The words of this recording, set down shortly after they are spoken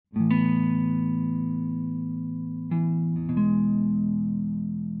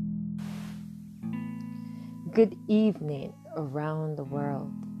Good evening around the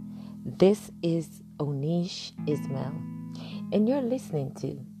world. This is Onish Ismail, and you're listening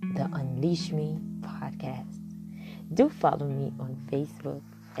to the Unleash Me podcast. Do follow me on Facebook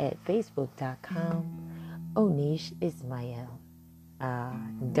at facebook.com Onish Ismail.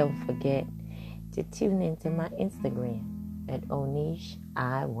 Don't forget to tune into my Instagram at Onish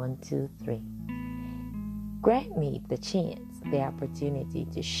I123. Grant me the chance, the opportunity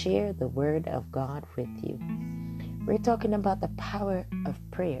to share the word of God with you. We're talking about the power of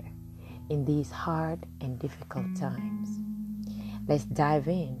prayer in these hard and difficult times. Let's dive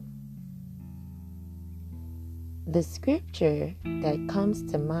in. The scripture that comes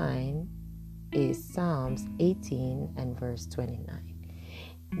to mind is Psalms 18 and verse 29.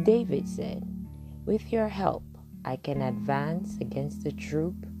 David said, "With your help, I can advance against the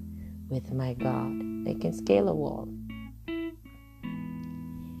troop. With my God, I can scale a wall."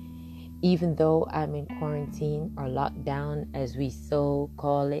 Even though I'm in quarantine or lockdown, as we so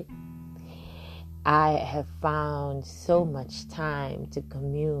call it, I have found so much time to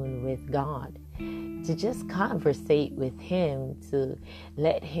commune with God, to just conversate with Him, to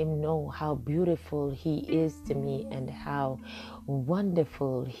let Him know how beautiful He is to me and how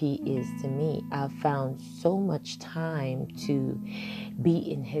wonderful He is to me. I've found so much time to be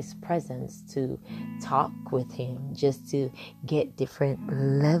in His presence, to talk with Him, just to get different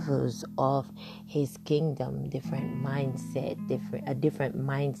levels of His kingdom, a different mindset, a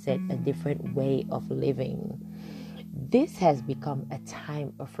different way of living. This has become a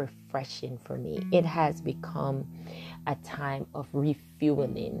time of refreshing for me. It has become a time of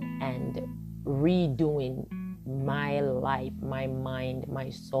refueling and redoing my life, my mind, my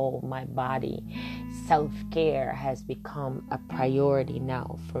soul, my body. Self-care has become a priority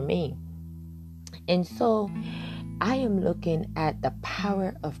now for me. And so I am looking at the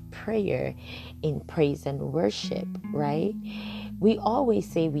power of prayer in praise and worship, right? We always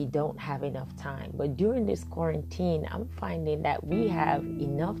say we don't have enough time, but during this quarantine, I'm finding that we have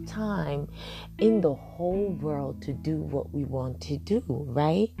enough time in the whole world to do what we want to do,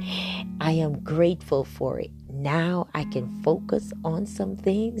 right? I am grateful for it. Now I can focus on some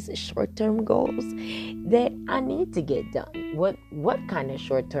things, short-term goals that I need to get done. What kind of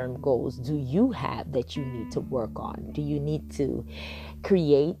short-term goals do you have that you need to work on? Do you need to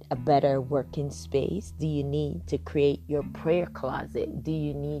create a better working space? Do you need to create your prayer closet? Do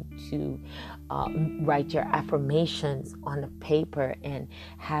you need to write your affirmations on a paper and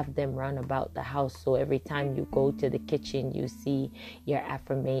have them run about the house, so every time you go to the kitchen you see your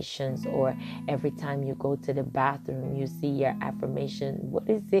affirmations, or every time you go to the bathroom you see your affirmation? What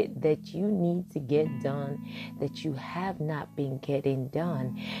is it that you need to get done that you have not been getting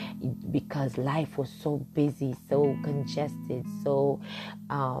done because life was so busy, so congested, so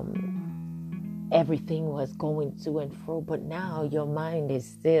everything was going to and fro? But now your mind is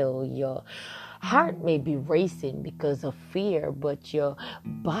still, your heart may be racing because of fear, but your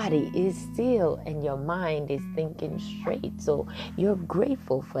body is still and your mind is thinking straight. So you're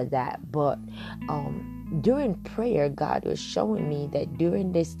grateful for that. But during prayer, God was showing me that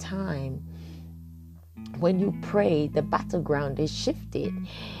during this time, when you pray, the battleground is shifted.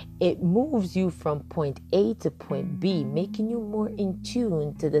 It moves you from point A to point B, making you more in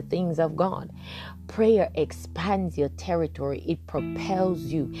tune to the things of God. Prayer expands your territory. It propels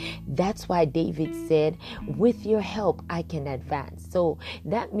you. That's why David said, "With your help, I can advance." So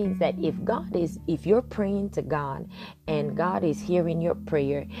that means that if you're praying to God and God is hearing your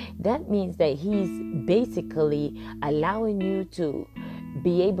prayer, that means that He's basically allowing you to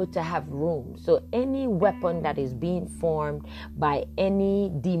be able to have room. So any weapon that is being formed by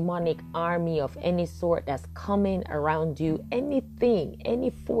any demonic army of any sort that's coming around you, anything, any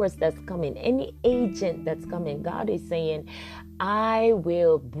force that's coming, any agent that's coming, God is saying, "I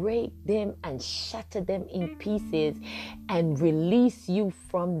will break them and shatter them in pieces and release you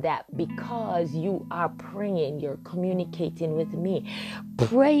from that, because you are praying, you're communicating with me."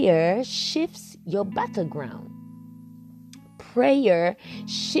 Prayer shifts your battleground. Prayer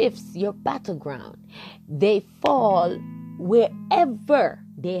shifts your battleground. They fall wherever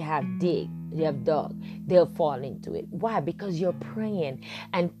they have dug, they'll fall into it. Why? Because you're praying,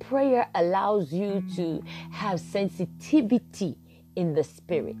 and prayer allows you to have sensitivity in the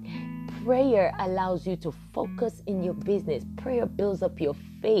spirit. Prayer allows you to focus in your business. Prayer builds up your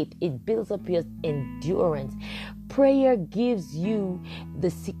faith. It builds up your endurance. Prayer gives you the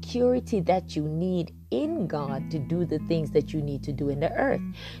security that you need in God to do the things that you need to do in the earth.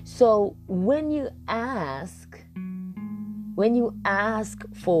 So when you ask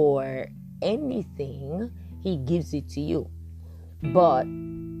for anything, He gives it to you. But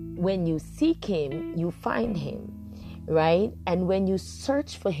when you seek him, you find him. Right? And when you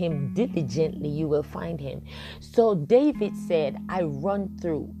search for him diligently, you will find him. So David said, I run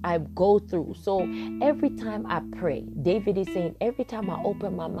through, I go through. So every time I pray, David is saying, every time I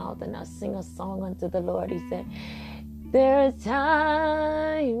open my mouth and I sing a song unto the Lord, he said, there are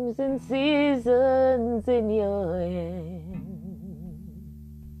times and seasons in your hand.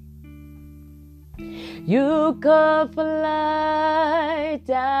 You call for light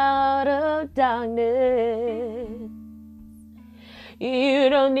out of darkness. You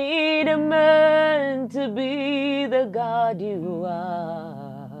don't need a man to be the God you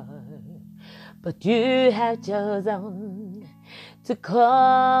are, but you have chosen to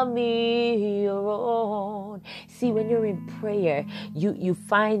call me your own. See, when you're in prayer, you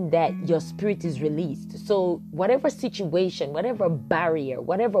find that your spirit is released. So whatever situation, whatever barrier,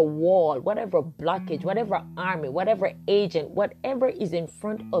 whatever wall, whatever blockage, whatever army, whatever agent, whatever is in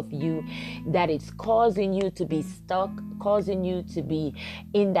front of you that is causing you to be stuck, causing you to be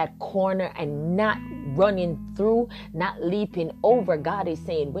in that corner and not running through, not leaping over, God is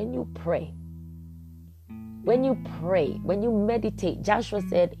saying, when you pray, when you meditate, Joshua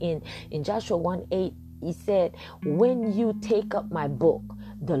said in Joshua 1:8, he said, when you take up my book,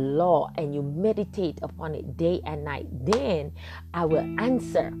 the law, and you meditate upon it day and night, then I will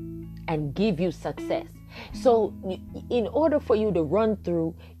answer and give you success. So in order for you to run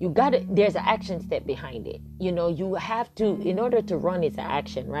through, there's an action step behind it. You have to, in order to run, it's an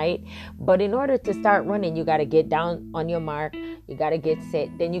action, right? But in order to start running, you got to get down on your mark. You got to get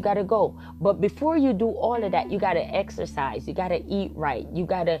set. Then you got to go. But before you do all of that, you got to exercise. You got to eat right. You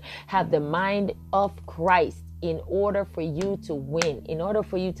got to have the mind of Christ in order for you to win, in order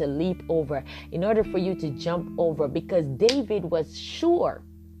for you to leap over, in order for you to jump over. Because David was sure.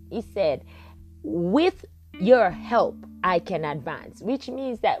 He said, with your help, I can advance, which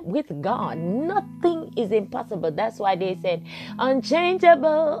means that with God, nothing is impossible. That's why they said,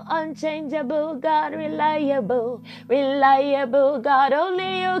 unchangeable, unchangeable God, reliable, reliable God,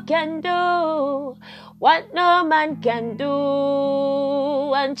 only you can do what no man can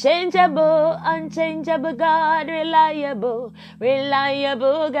do. Unchangeable, unchangeable God, reliable,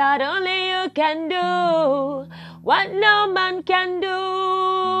 reliable God, only you can do what no man can do.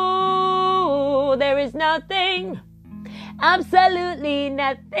 There is nothing, absolutely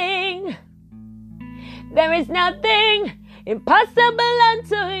nothing. There is nothing impossible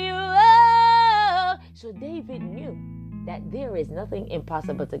unto you. Oh. So David knew that there is nothing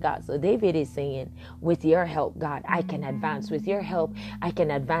impossible to God. So David is saying, with your help, God, I can advance. With your help, I can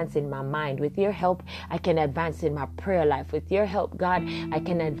advance in my mind. With your help, I can advance in my prayer life. With your help, God, I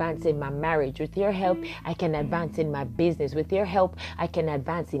can advance in my marriage. With your help, I can advance in my business. With your help, I can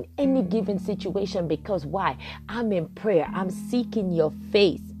advance in any given situation. Because why? I'm in prayer. I'm seeking your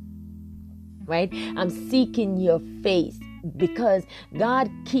face. Right? I'm seeking your face. Because God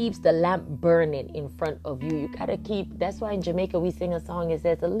keeps the lamp burning in front of you. You gotta keep, that's why in Jamaica we sing a song. It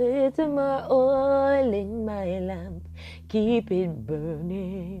says, a little more oil in my lamp, keep it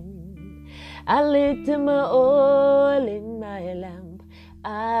burning. A little more oil in my lamp,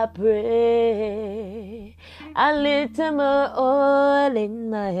 I pray. A little more oil in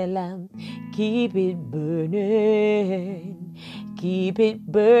my lamp, keep it burning. Keep it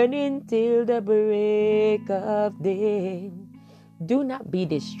burning till the break of day. Do not be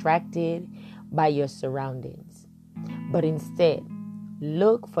distracted by your surroundings, but instead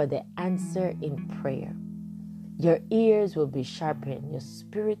look for the answer in prayer. Your ears will be sharpened, your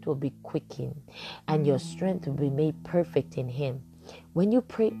spirit will be quickened, and your strength will be made perfect in Him. When you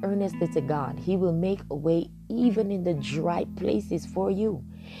pray earnestly to God, He will make a way even in the dry places for you.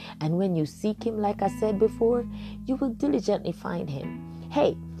 And when you seek Him, like I said before, you will diligently find Him.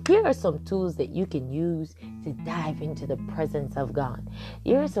 Hey, here are some tools that you can use to dive into the presence of God.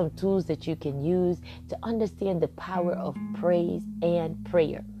 Here are some tools that you can use to understand the power of praise and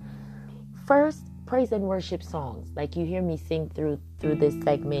prayer. First, praise and worship songs, like you hear me sing through this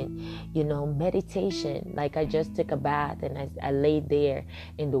segment. Meditation, like I just took a bath and I laid there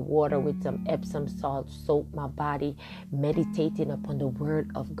in the water with some Epsom salt, soaked my body, meditating upon the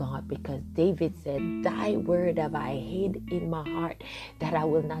word of God, because David said, thy word have I hid in my heart that I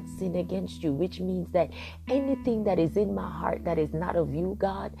will not sin against you, which means that anything that is in my heart that is not of you,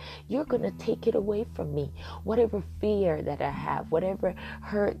 God, you're going to take it away from me. Whatever fear that I have, whatever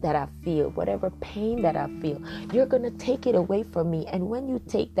hurt that I feel, whatever pain that I feel, you're going to take it away from me. And when you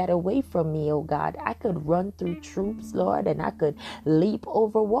take that away from me, oh God, I could run through troops, Lord, and I could leap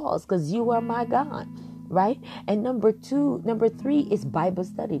over walls, because you are my God. right? And number three is Bible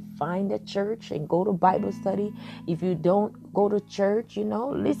study. Find a church and go to Bible study. If you don't go to church,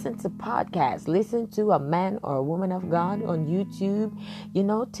 listen to podcasts, listen to a man or a woman of God on YouTube.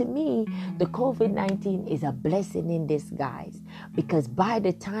 To me, the COVID-19 is a blessing in disguise, because by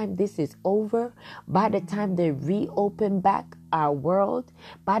the time this is over, by the time they reopen back our world,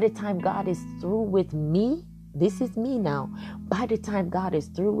 by the time God is through with me, this is me now. By the time God is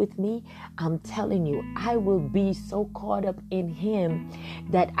through with me, I'm telling you, I will be so caught up in Him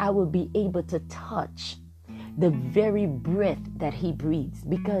that I will be able to touch the very breath that He breathes,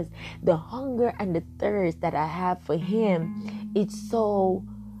 because the hunger and the thirst that I have for Him, it's so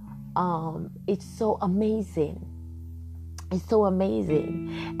amazing. It's so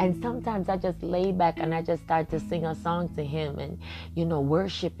amazing. And sometimes I just lay back and I just start to sing a song to Him and,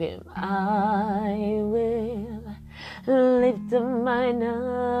 worship Him. I will lift up mine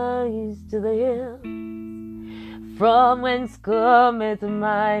eyes to the hills, from whence cometh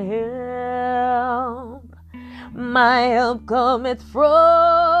my help. My help cometh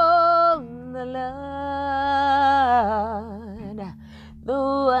from the Lord, the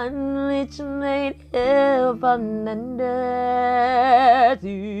one which made heaven and earth.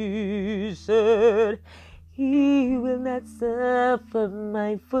 He said, He will not suffer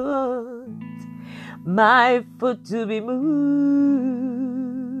my foot to be moved.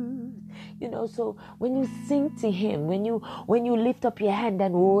 So when you sing to Him, when you lift up your hand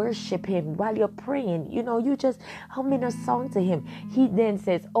and worship Him while you're praying, you just humming a song to Him. He then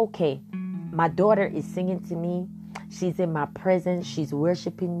says, okay, my daughter is singing to me. She's in my presence. She's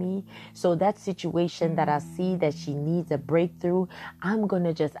worshiping me. So that situation that I see that she needs a breakthrough, I'm going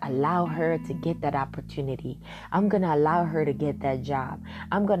to just allow her to get that opportunity. I'm going to allow her to get that job.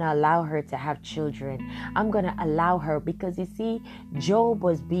 I'm going to allow her to have children. I'm going to allow her, because you see, Job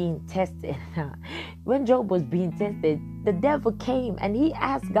was being tested. When Job was being tested, the devil came and he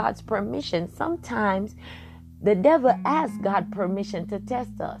asked God's permission. Sometimes the devil asks God permission to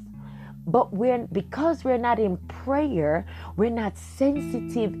test us. But because we're not in prayer, we're not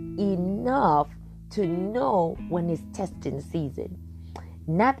sensitive enough to know when it's testing season.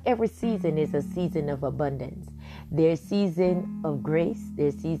 Not every season is a season of abundance. There's season of grace,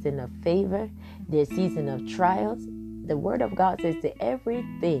 there's season of favor, there's season of trials. The Word of God says to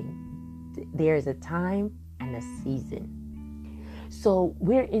everything, there's a time and a season. So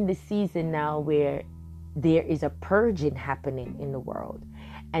we're in the season now where there is a purging happening in the world.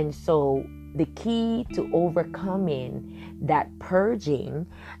 And so the key to overcoming that purging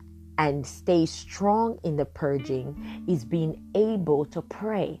and stay strong in the purging is being able to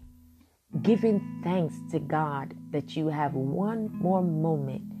pray, giving thanks to God that you have one more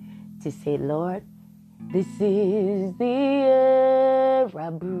moment to say, Lord, this is the air I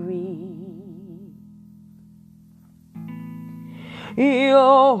breathe.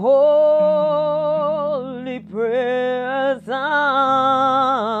 Your holy presence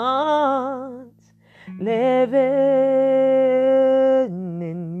living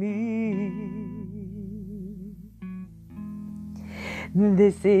in me.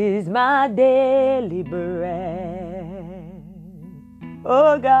 This is my daily bread.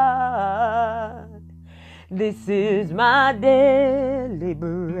 Oh God, this is my daily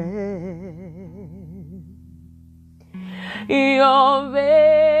bread. Your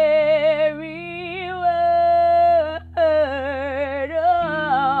very word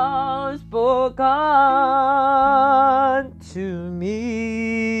spoken to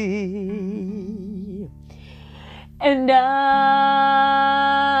me, and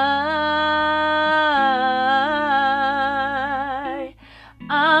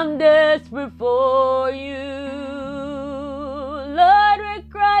I'm desperate for you, Lord. We're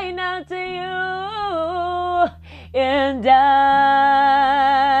crying out to you. And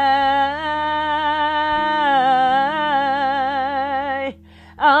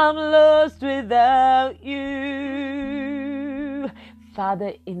I'm lost without you.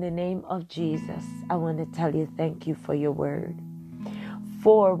 Father, in the name of Jesus, I want to tell you thank you for your word.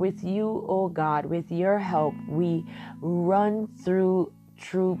 For with you, oh God, with your help, we run through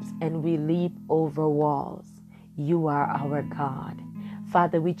troops and we leap over walls. You are our God.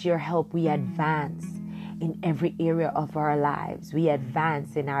 Father, with your help, we advance in every area of our lives. We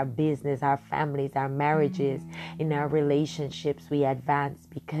advance in our business, our families, our marriages, in our relationships. We advance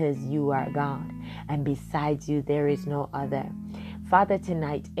because you are God, and besides you, there is no other. Father,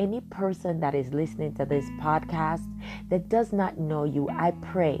 tonight, any person that is listening to this podcast that does not know you, I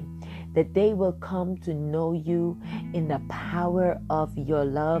pray that they will come to know you in the power of your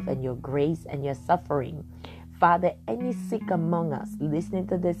love and your grace and your suffering. Father, any sick among us listening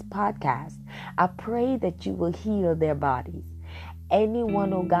to this podcast, I pray that you will heal their bodies.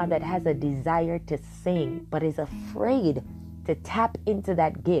 Anyone, oh God, that has a desire to sing but is afraid to tap into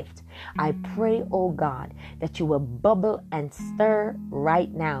that gift, I pray, oh God, that you will bubble and stir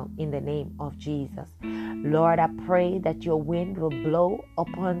right now in the name of Jesus. Lord, I pray that your wind will blow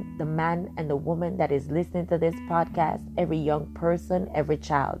upon the man and the woman that is listening to this podcast, every young person, every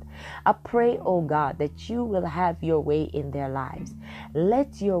child. I pray, oh God, that you will have your way in their lives.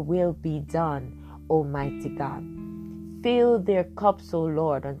 Let your will be done, Almighty God. Fill their cups, O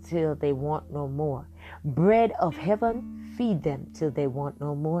Lord, until they want no more. Bread of heaven, feed them till they want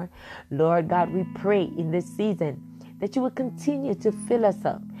no more. Lord God, we pray in this season that you will continue to fill us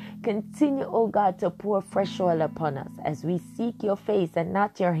up. Continue, oh God, to pour fresh oil upon us as we seek your face and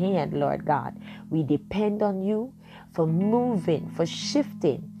not your hand, Lord God. We depend on you for moving, for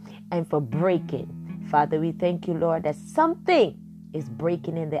shifting, and for breaking. Father, we thank you, Lord, that something is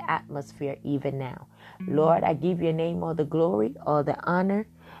breaking in the atmosphere even now. Lord, I give your name all the glory, all the honor,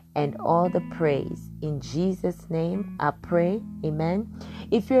 and all the praise. In Jesus' name, I pray. Amen.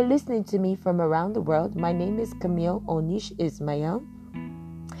 If you're listening to me from around the world, my name is Camille Onish Ismail,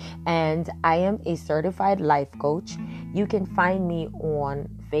 and I am a certified life coach. You can find me on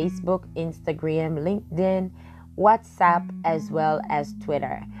Facebook, Instagram, LinkedIn, WhatsApp, as well as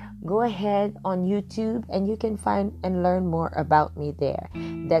Twitter. Go ahead on YouTube and you can find and learn more about me there.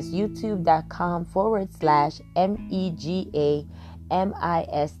 That's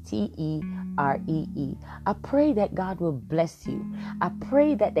youtube.com/MEGAMISTEREE. I pray that God will bless you. I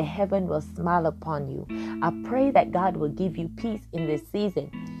pray that the heaven will smile upon you. I pray that God will give you peace in this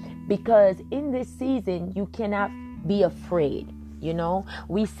season, because in this season you cannot be afraid. You know,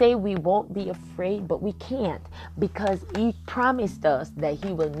 we say we won't be afraid, but we can't, because he promised us that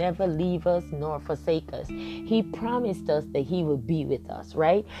he will never leave us nor forsake us. He promised us that he will be with us,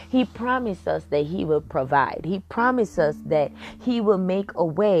 right? He promised us that he will provide. He promised us that he will make a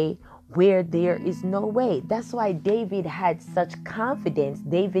way where there is no way. That's why David had such confidence.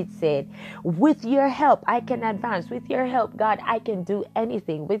 David said, with your help, I can advance. With your help, God, I can do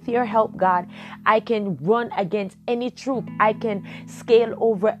anything. With your help, God, I can run against any troop. I can scale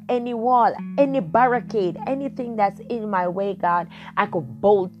over any wall, any barricade, anything that's in my way, God, I could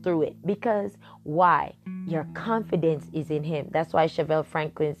bolt through it. Because why? Your confidence is in him. That's why Chevelle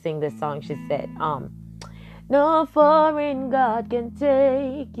Franklin sang the song. She said, no foreign God can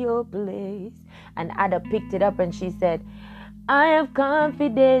take your place. And Ada picked it up and she said, I have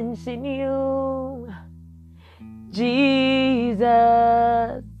confidence in you, Jesus.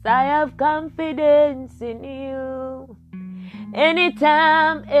 I have confidence in you.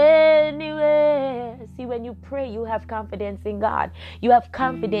 Anytime, anywhere. See, when you pray, you have confidence in God. You have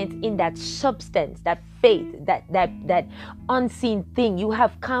confidence in that substance, that faith, that unseen thing. You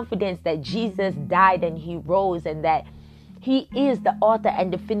have confidence that Jesus died and he rose, and that he is the author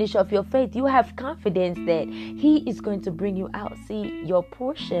and the finisher of your faith. You have confidence that he is going to bring you out. See, your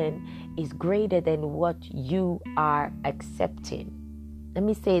portion is greater than what you are accepting. Let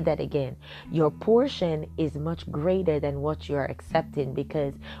me say that again. Your portion is much greater than what you are accepting,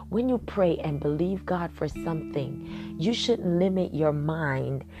 because when you pray and believe God for something, you shouldn't limit your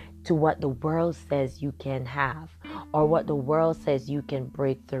mind to what the world says you can have or what the world says you can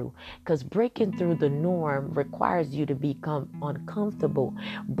break through. Because breaking through the norm requires you to become uncomfortable.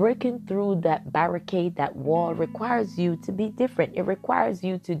 Breaking through that barricade, that wall, requires you to be different. It requires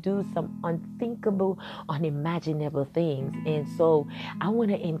you to do some unthinkable, unimaginable things. And so I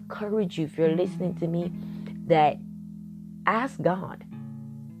want to encourage you, if you're listening to me, that ask God.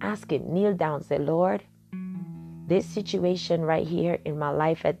 Ask him. Kneel down. Say, Lord, this situation right here in my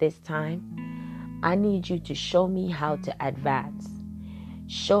life at this time, I need you to show me how to advance.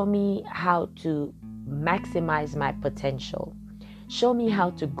 Show me how to maximize my potential. Show me how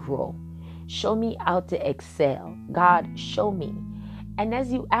to grow. Show me how to excel. God, show me. And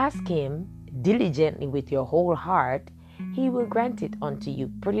as you ask him diligently with your whole heart, he will grant it unto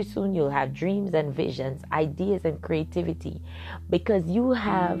you. Pretty soon you'll have dreams and visions, ideas and creativity, because you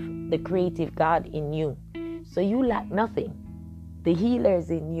have the creative God in you. So you lack nothing. The healer is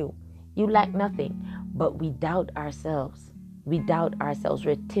in you. You lack nothing. But we doubt ourselves. We doubt ourselves.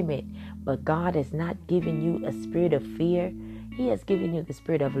 We're timid. But God has not given you a spirit of fear. He has given you the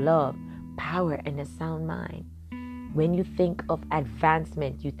spirit of love, power, and a sound mind. When you think of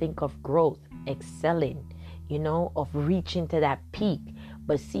advancement, you think of growth, excelling, of reaching to that peak.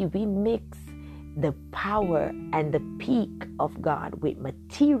 But see, we mix the power and the peak of God with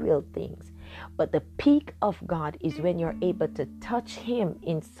material things. But the peak of God is when you're able to touch Him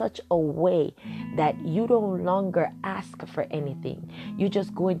in such a way that you don't longer ask for anything. You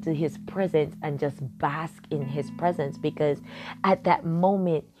just go into His presence and just bask in His presence, because at that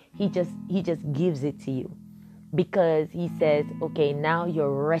moment He just gives it to you, because He says, okay, now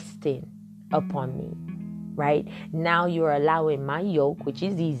you're resting upon me, right? Now you're allowing my yoke, which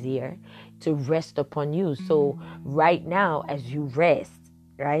is easier, to rest upon you. So right now, as you rest,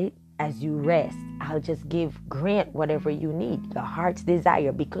 right? As you rest, I'll just grant whatever you need, your heart's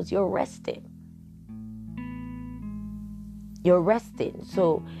desire, because you're resting. You're resting.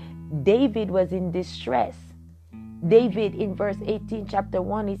 So David was in distress. David, in verse 18, chapter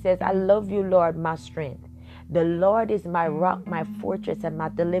 1, he says, I love you, Lord, my strength. The Lord is my rock, my fortress, and my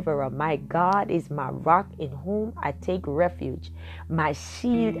deliverer. My God is my rock in whom I take refuge, my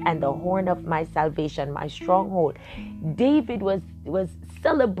shield and the horn of my salvation, my stronghold. David was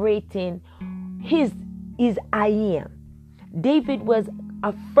celebrating his I am. David was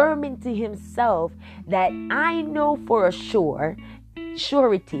affirming to himself that I know for a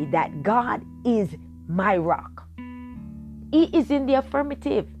surety that God is my rock. He is in the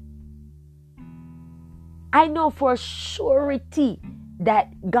affirmative. I know for surety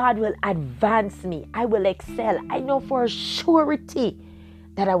that God will advance me. I will excel. I know for surety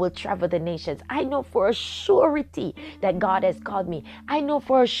that I will travel the nations. I know for surety that God has called me. I know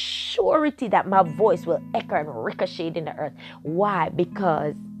for surety that my voice will echo and ricochet in the earth. Why?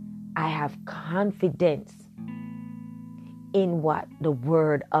 Because I have confidence in what the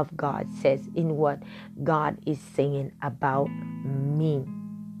Word of God says, in what God is saying about me.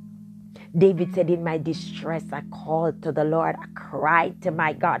 David said, in my distress, I called to the Lord. I cried to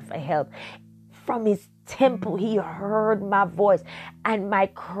my God for help. From his temple, he heard my voice, and my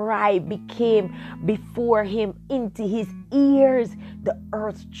cry became before him into his ears. The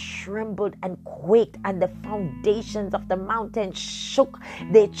earth trembled and quaked, and the foundations of the mountain shook.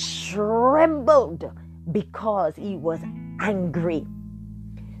 They trembled because he was angry.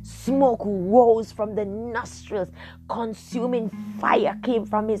 Smoke rose from the nostrils. Consuming fire came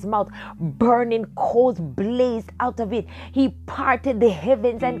from his mouth. Burning coals blazed out of it. He parted the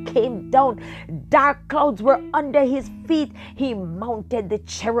heavens and came down. Dark clouds were under his feet. He mounted the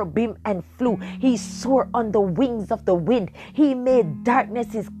cherubim and flew. He soared on the wings of the wind. He made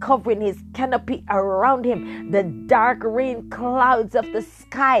darkness his covering, his canopy around him. The dark rain clouds of the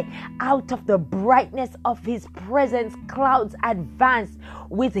sky. Out of the brightness of his presence, clouds advanced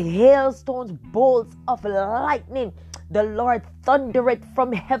with hailstones, bolts of lightning. The Lord thundered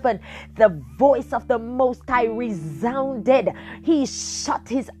from heaven. The voice of the Most High resounded. He shot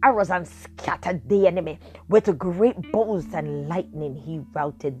his arrows and scattered the enemy. With great bows and lightning, he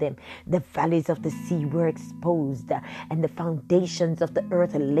routed them. The valleys of the sea were exposed, and the foundations of the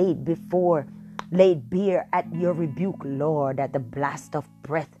earth laid bare at your rebuke, Lord, at the blast of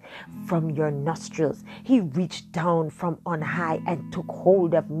breath from your nostrils. He reached down from on high and took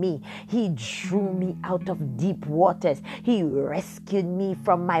hold of me. He drew me out of deep waters. He rescued me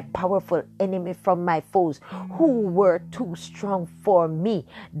from my powerful enemy, from my foes who were too strong for me.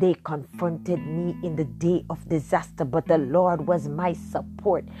 They confronted me in the day of disaster, but the Lord was my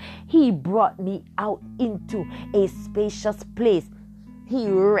support. He brought me out into a spacious place. He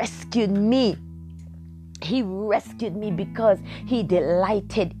rescued me. He rescued me because he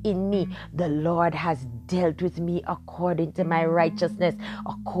delighted in me. The Lord has dealt with me according to my righteousness,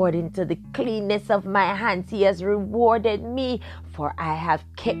 according to the cleanness of my hands. He has rewarded me, for I have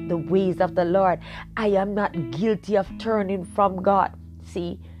kept the ways of the Lord. I am not guilty of turning from God.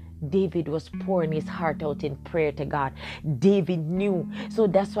 See, David was pouring his heart out in prayer to God. David knew. So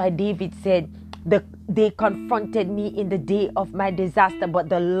that's why David said, they confronted me in the day of my disaster, but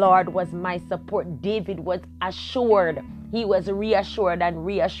the Lord was my support. David was assured. He was reassured and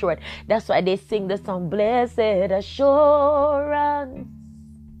reassured. That's why they sing the song, Blessed Assurance,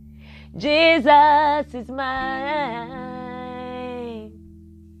 Jesus is mine.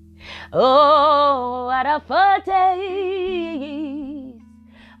 Oh, what a foretaste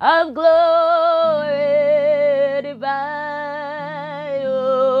of glory divine.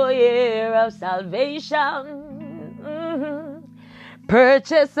 Oh, year of salvation,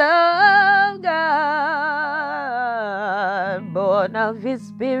 purchase of God, born of his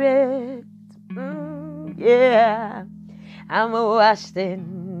spirit. Yeah, I'm washed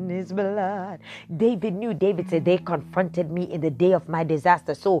in his blood. David said, they confronted me in the day of my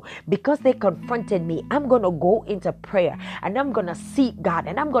disaster. So because they confronted me, I'm going to go into prayer and I'm going to seek God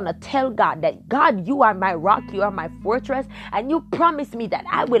and I'm going to tell God that, God, you are my rock, you are my fortress, and you promise me that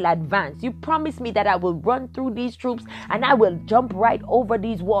I will advance. You promise me that I will run through these troops and I will jump right over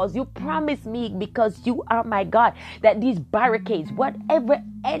these walls. You promise me, because you are my God, that these barricades, whatever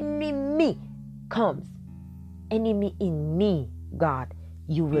enemy comes, enemy in me, God,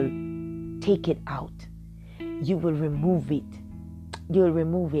 you will take it out. You will remove it. You will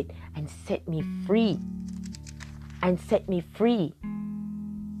remove it and set me free. And set me free.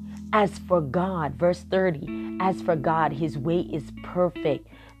 As for God, verse 30, as for God, his way is perfect.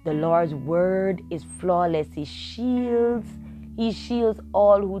 The Lord's word is flawless. He shields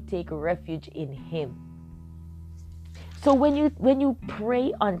all who take refuge in him. So when you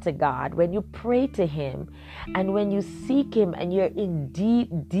pray unto God, when you pray to him, and when you seek him and you're in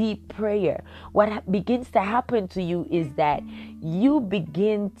deep prayer, what begins to happen to you is that you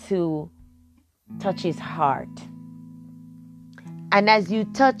begin to touch his heart. And as you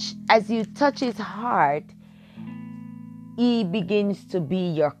touch his heart, he begins to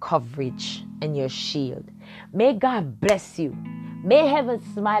be your coverage and your shield. May God bless you. May heaven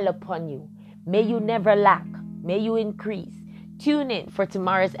smile upon you. May you never lack. May you increase. Tune in for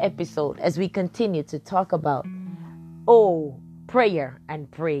tomorrow's episode as we continue to talk about prayer and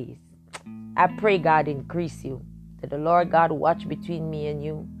praise. I pray God increase you. That the Lord God watch between me and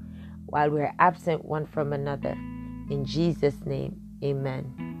you while we're absent one from another. In Jesus' name,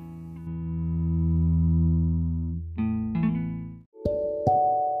 amen.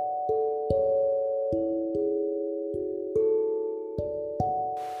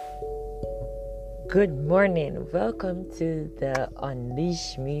 Good morning. Welcome to the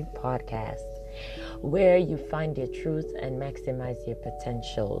Unleash Me podcast, where you find your truth and maximize your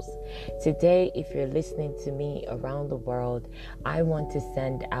potentials. Today, if you're listening to me around the world, I want to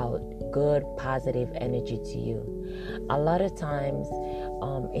send out good, positive energy to you. A lot of times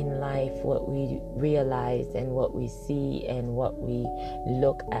in life, what we realize and what we see and what we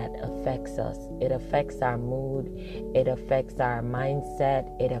look at affects us. It affects our mood. It affects our mindset.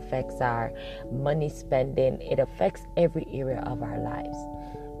 It affects our money spending. It affects every area of our lives.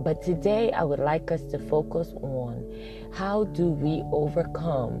 But today I would like us to focus on how do we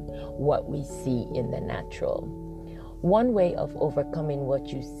overcome what we see in the natural. One way of overcoming what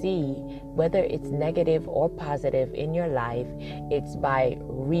you see, whether it's negative or positive in your life, it's by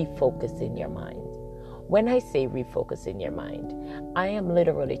refocusing your mind. When I say refocusing your mind, I am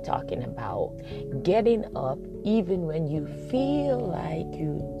literally talking about getting up even when you feel like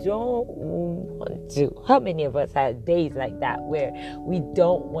you don't want to. How many of us have days like that where we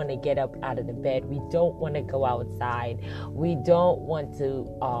don't want to get up out of the bed? We don't want to go outside. We don't want to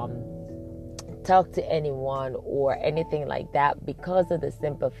talk to anyone or anything like that, because of the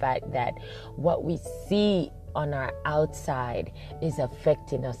simple fact that what we see on our outside is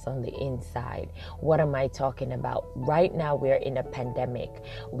affecting us on the inside. What am I talking about? Right now we're in a pandemic.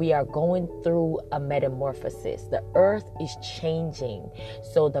 We are going through a metamorphosis. The earth is changing.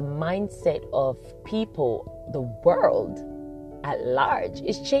 So the mindset of people, the world at large,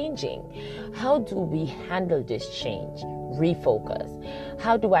 is changing. How do we handle this change? Refocus.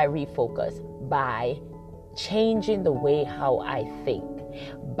 How do I refocus? By changing the way how I think,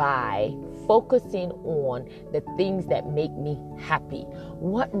 by focusing on the things that make me happy.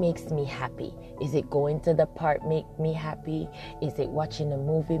 What makes me happy? Is it going to the park make me happy? Is it watching a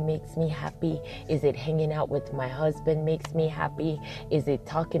movie makes me happy? Is it hanging out with my husband makes me happy? Is it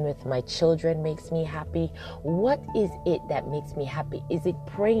talking with my children makes me happy? What is it that makes me happy? Is it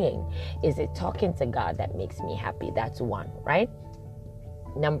praying? Is it talking to God that makes me happy? That's one, right?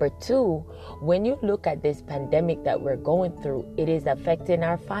 Number two, when you look at this pandemic that we're going through, it is affecting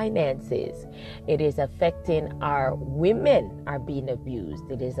our finances. It is affecting our women are being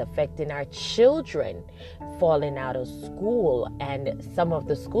abused. It is affecting our children falling out of school. And some of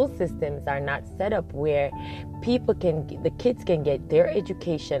the school systems are not set up where the kids can get their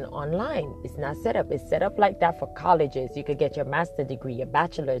education online. It's not set up. It's set up like that for colleges. You could get your master's degree, your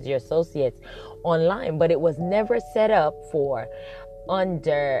bachelor's, your associates online, but it was never set up for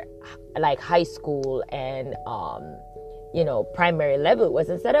under like high school and primary level. It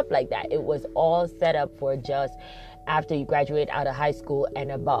wasn't set up like that. It was all set up for just after you graduate out of high school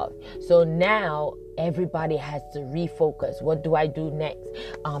and above. So now everybody has to refocus. What do I do next?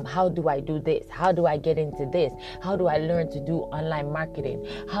 How do I do this? How do I get into this? How do I learn to do online marketing?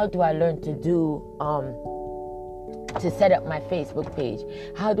 How do I learn to do to set up my Facebook page?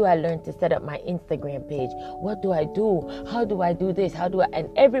 How do I learn to set up my Instagram page? What do I do? How do I do this? And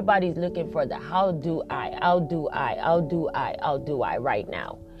everybody's looking for the how do I right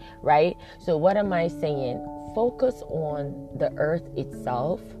now, right? So what am I saying? Focus on the earth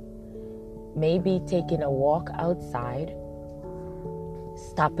itself. Maybe taking a walk outside,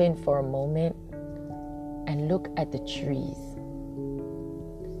 stopping for a moment and look at the trees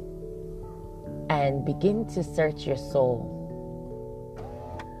and begin to search your soul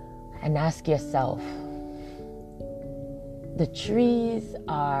and ask yourself, the trees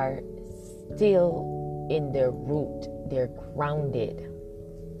are still in their root, they're grounded,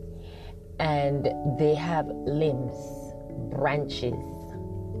 and they have limbs, branches,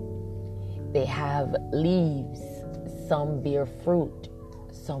 they have leaves, some bear fruit,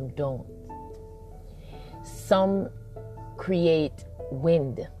 some don't. Some create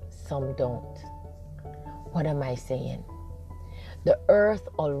wind, some don't. What am I saying? The earth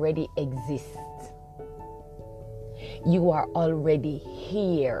already exists. You are already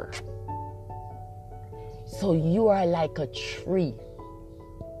here. So you are like a tree.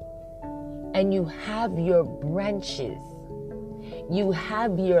 And you have your branches. You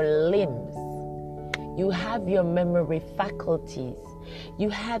have your limbs. You have your memory faculties. You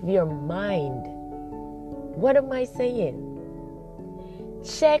have your mind. What am I saying?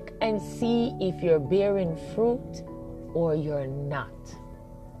 Check and see if you're bearing fruit or you're not.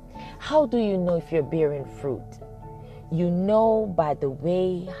 How do you know if you're bearing fruit? You know by the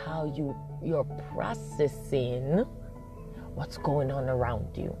way how you're processing what's going on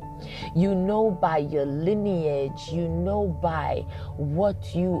around you. You know by your lineage, you know by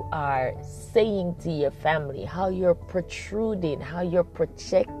what you are saying to your family, how you're protruding, how you're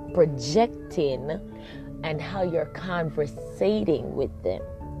projecting, and how you're conversating with them.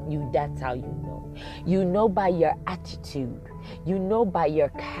 That's how you know. You know by your attitude. You know by your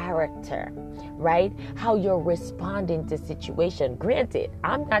character, right? How you're responding to situation. Granted,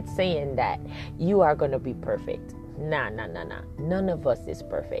 I'm not saying that you are going to be perfect. Nah. None of us is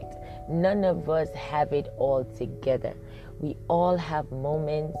perfect. None of us have it all together. We all have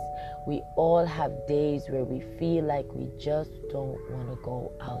moments. We all have days where we feel like we just don't want to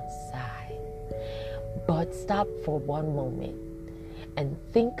go outside. But stop for one moment and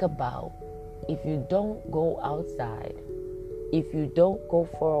think about, if you don't go outside, if you don't go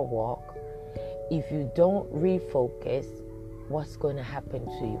for a walk, if you don't refocus, what's going to happen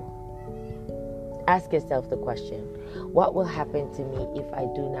to you? Ask yourself the question, what will happen to me if I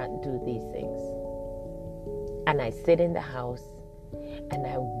do not do these things? And I sit in the house and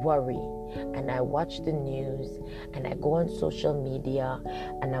I worry and I watch the news and I go on social media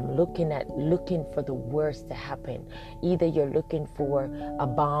and I'm looking for the worst to happen. Either you're looking for a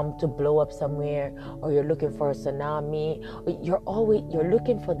bomb to blow up somewhere, or you're looking for a tsunami, or you're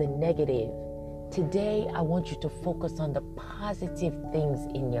looking for the negative. Today, I want you to focus on the positive things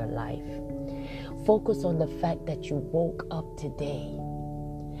in your life. Focus on the fact that you woke up today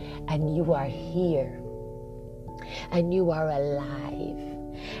and you are here. And you are alive,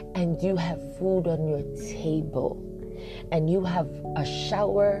 and you have food on your table, and you have a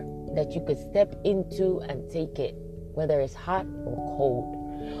shower that you could step into and take it, whether it's hot or cold.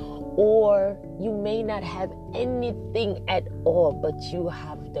 Or you may not have anything at all, but you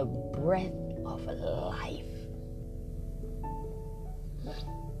have the breath of life.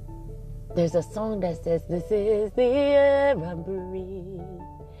 There's a song that says, "This is the air I breathe."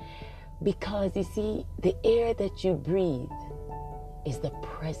 Because you see, the air that you breathe is the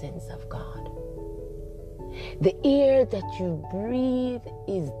presence of God. The air that you breathe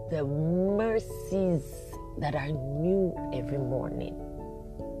is the mercies that are new every morning.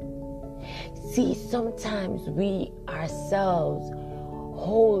 See, sometimes we ourselves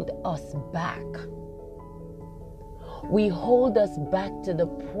hold us back. We hold us back to the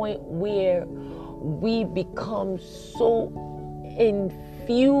point where we become so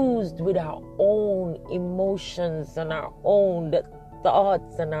infused with our own emotions and our own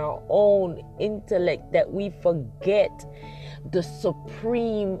thoughts and our own intellect that we forget the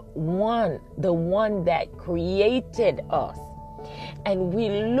supreme one, the one that created us. And we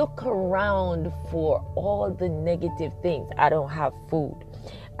look around for all the negative things. I don't have food.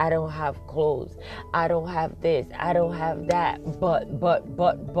 I don't have clothes. I don't have this. I don't have that. But.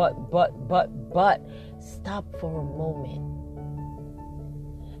 Stop for a moment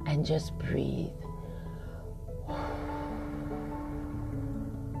and just breathe.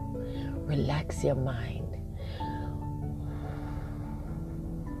 Relax your mind.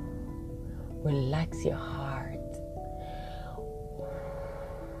 Relax your heart.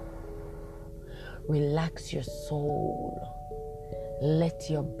 Relax your soul. Let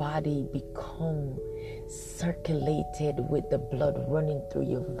your body become circulated with the blood running through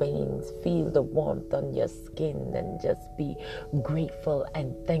your veins. Feel the warmth on your skin and just be grateful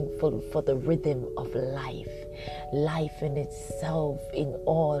and thankful for the rhythm of life. Life in itself, in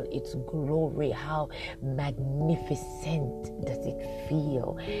all its glory. How magnificent does it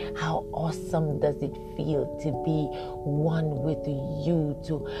feel? How awesome does it feel to be one with you,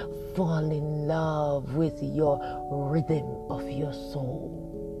 to fall in love with your rhythm of your soul.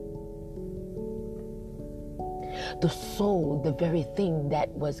 The soul, the very thing that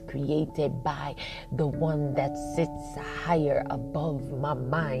was created by the one that sits higher above my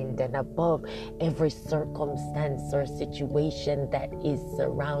mind and above every circumstance or situation that is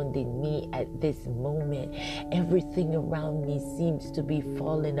surrounding me at this moment. Everything around me seems to be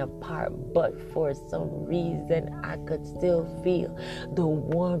falling apart, but for some reason I could still feel the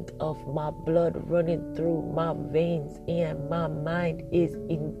warmth of my blood running through my veins, and my mind is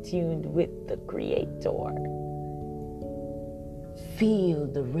in tune with the Creator. Feel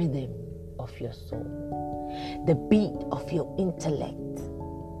the rhythm of your soul, the beat of your intellect,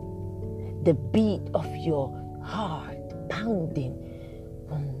 the beat of your heart pounding.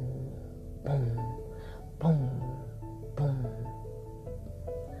 Boom, boom, boom, boom.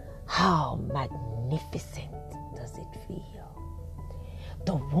 How magnificent does it feel?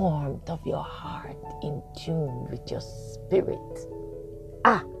 The warmth of your heart in tune with your spirit.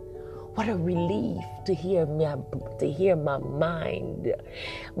 What a relief to hear my mind.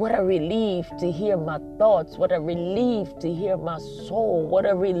 What a relief to hear my thoughts. What a relief to hear my soul. What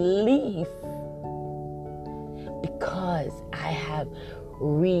a relief. Because I have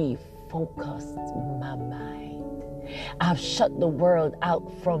refocused my mind. I've shut the world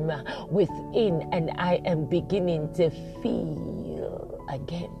out from within, and I am beginning to feel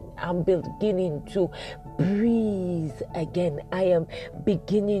again. I'm beginning to breathe again. I am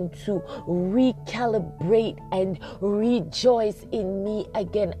beginning to recalibrate and rejoice in me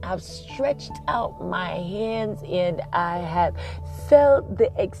again. I've stretched out my hands and I have felt the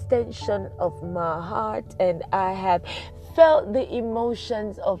extension of my heart, and I have felt the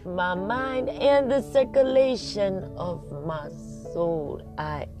emotions of my mind and the circulation of my soul.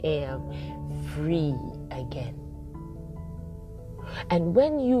 I am free again. And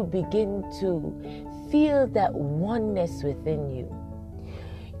when you begin to feel that oneness within you,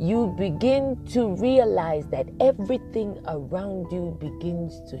 you begin to realize that everything around you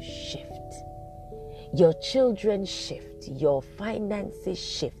begins to shift. Your children shift, your finances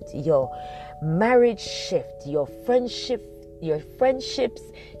shift, your marriage shift, your friendships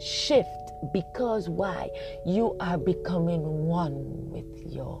shift. Because why? You are becoming one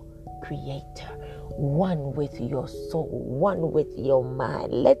with your Creator, one with your soul, one with your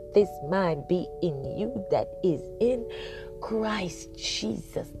mind. Let this mind be in you that is in Christ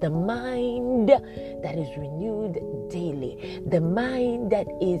Jesus. The mind that is renewed daily, the mind that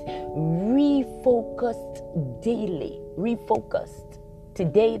is refocused daily. Refocused.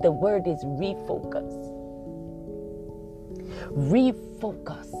 Today the word is refocus.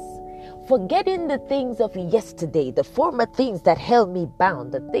 Refocus. Forgetting the things of yesterday, the former things that held me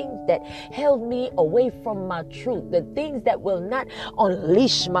bound, the things that held me away from my truth, the things that will not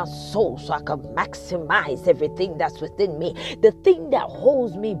unleash my soul so I can maximize everything that's within me. The thing that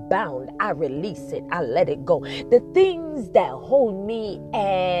holds me bound, I release it, I let it go. The things that hold me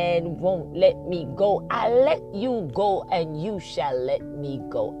and won't let me go, I let you go and you shall let me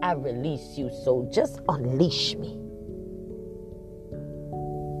go. I release you, so just unleash me.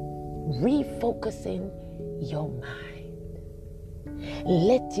 Refocusing your mind.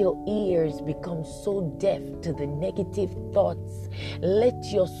 Let your ears become so deaf to the negative thoughts. Let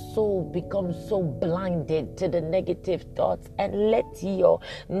your soul become so blinded to the negative thoughts, and let your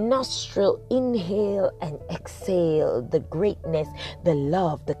nostril inhale and exhale the greatness, the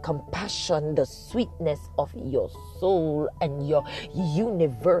love, the compassion, the sweetness of your soul and your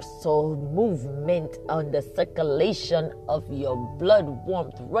universal movement on the circulation of your blood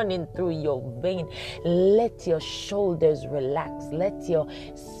warmth running through your vein. Let your shoulders relax. Let your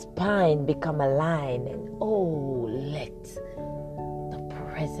spine become aligned, and let the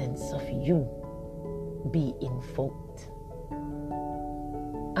presence of you be invoked.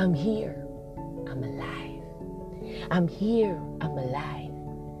 I'm here. I'm alive. I'm here. I'm alive.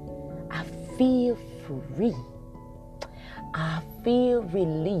 I feel free. I feel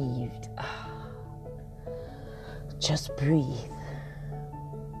relieved. Just breathe.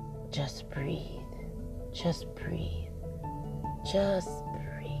 Just breathe. Just breathe. Just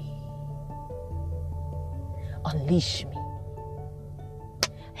breathe. Unleash me.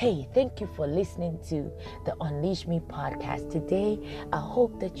 Hey, thank you for listening to the Unleash Me podcast. Today, I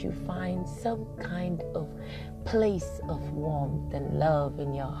hope that you find some kind of place of warmth and love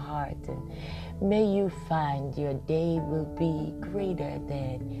in your heart. And may you find your day will be greater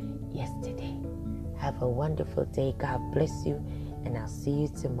than yesterday. Have a wonderful day. God bless you. And I'll see you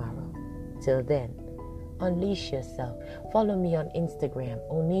tomorrow. Till then, unleash yourself. Follow me on Instagram,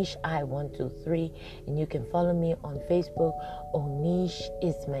 OnishI123, and you can follow me on Facebook, Onish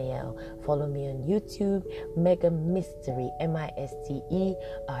Ismail. Follow me on YouTube, Mega Mystery, Misteree,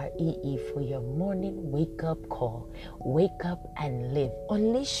 for your morning wake up call. Wake up and live.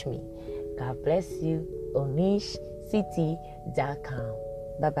 Unleash me. God bless you. OnishCT.com.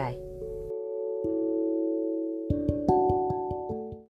 Bye-bye.